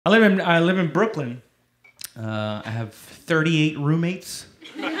I live in Brooklyn. I have 38 roommates.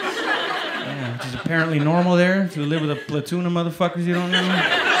 Yeah, which is apparently normal there. If you live with a platoon of motherfuckers you don't know.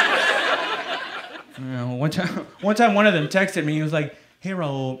 One time one of them texted me. He was like, "Hey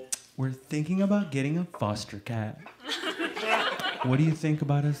Raul, we're thinking about getting a foster cat. What do you think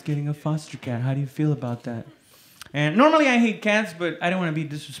about us getting a foster cat? How do you feel about that?" And normally I hate cats, but I don't want to be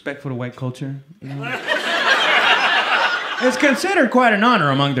disrespectful to white culture. You know? It's considered quite an honor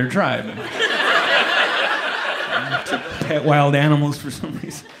among their tribe to pet wild animals for some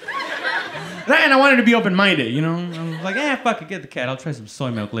reason. And I wanted to be open-minded, you know? I was like, fuck it, get the cat. I'll try some soy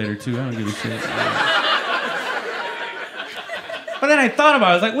milk later, too. I don't give a shit. But then I thought about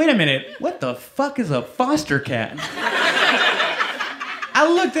it. I was like, wait a minute. What the fuck is a foster cat? I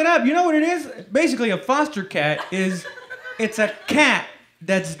looked it up. You know what it is? Basically, a foster cat it's a cat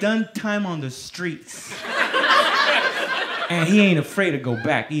that's done time on the streets. And he ain't afraid to go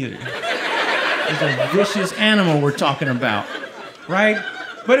back either. It's a vicious animal we're talking about, right?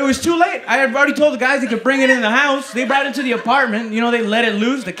 But it was too late. I had already told the guys they could bring it in the house. They brought it to the apartment. You know, they let it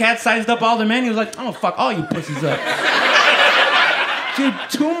loose. The cat sized up all the men. He was like, "I'm gonna fuck all you pussies up." Dude,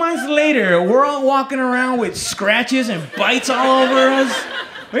 2 months later, we're all walking around with scratches and bites all over us.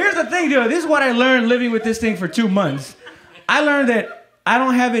 But here's the thing, dude. This is what I learned living with this thing for 2 months. I learned that I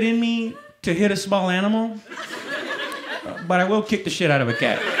don't have it in me to hit a small animal, but I will kick the shit out of a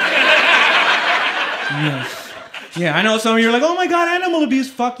cat. Yes. Yeah, I know some of you are like, "Oh my God, animal abuse."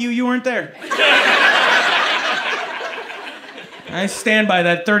 Fuck you, you weren't there. I stand by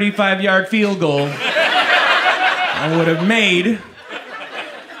that 35-yard field goal I would have made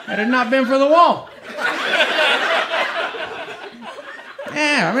had it not been for the wall.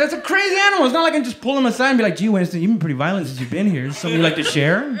 Yeah, I mean, it's a crazy animal. It's not like I can just pull him aside and be like, "Gee, Winston, you've been pretty violent since you've been here. Is something you'd like to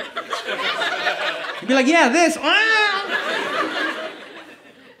share?" You'd be like, "Yeah, this."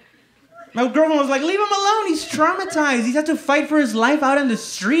 My girlfriend was like, "Leave him alone. He's traumatized. He's had to fight for his life out in the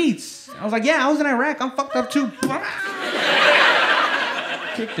streets." I was like, "Yeah, I was in Iraq. I'm fucked up too."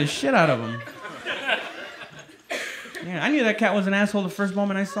 Kicked the shit out of him. Yeah, I knew that cat was an asshole the first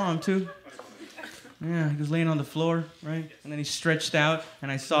moment I saw him, too. Yeah, he was laying on the floor, right? And then he stretched out,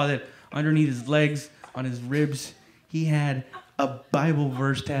 and I saw that underneath his legs, on his ribs, he had a Bible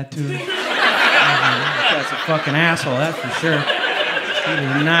verse tattooed. That's a fucking asshole, that's for sure. He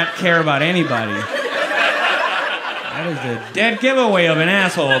does not care about anybody. That is the dead giveaway of an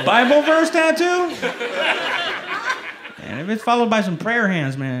asshole. A Bible verse tattoo? And if it's followed by some prayer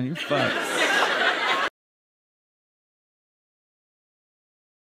hands, man, you're fucked.